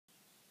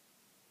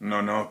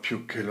Non ho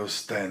più che lo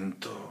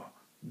stento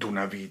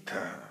d'una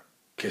vita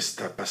che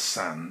sta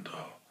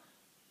passando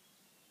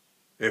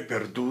e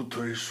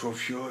perduto il suo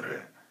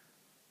fiore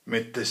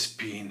mette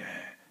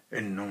spine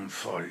e non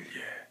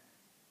foglie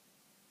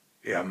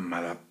e a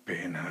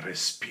malapena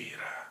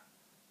respira.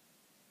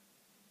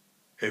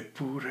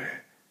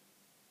 Eppure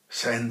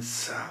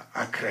senza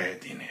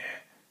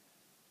acredine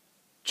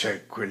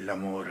c'è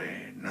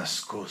quell'amore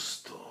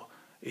nascosto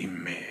in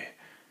me,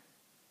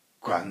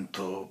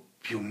 quanto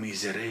più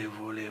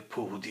miserevole e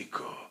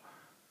pudico,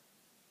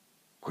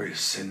 quel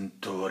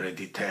sentore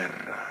di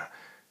terra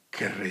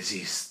che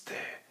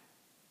resiste,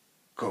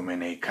 come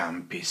nei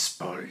campi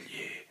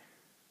spogli,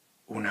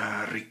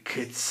 una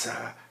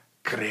ricchezza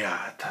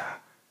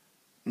creata,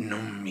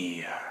 non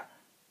mia,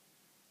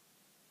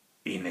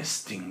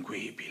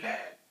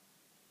 inestinguibile,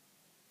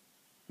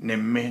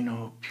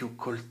 nemmeno più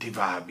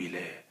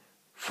coltivabile,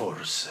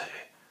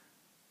 forse,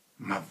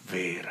 ma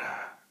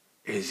vera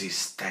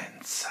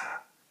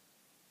esistenza,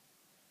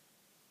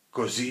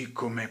 così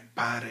come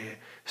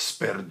pare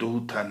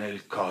sperduta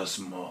nel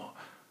cosmo,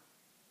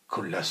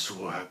 con la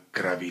sua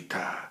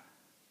gravità,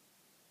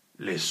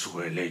 le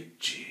sue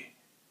leggi,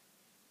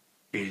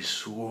 il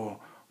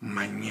suo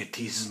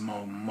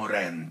magnetismo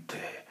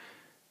morente,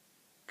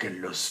 che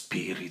lo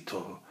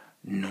spirito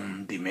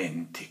non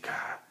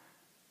dimentica,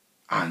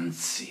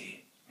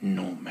 anzi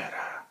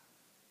numera.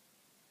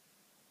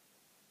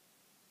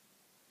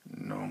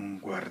 Non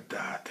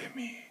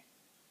guardatemi,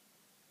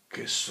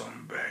 che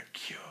son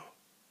vecchio,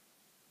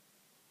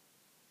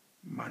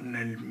 ma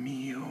nel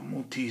mio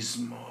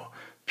mutismo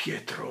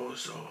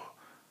pietroso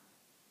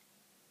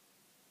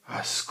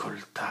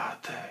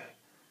ascoltate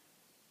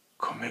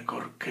come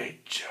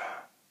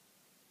gorgheggia,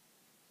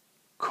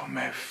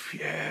 com'è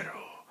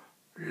fiero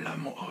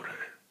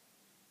l'amore.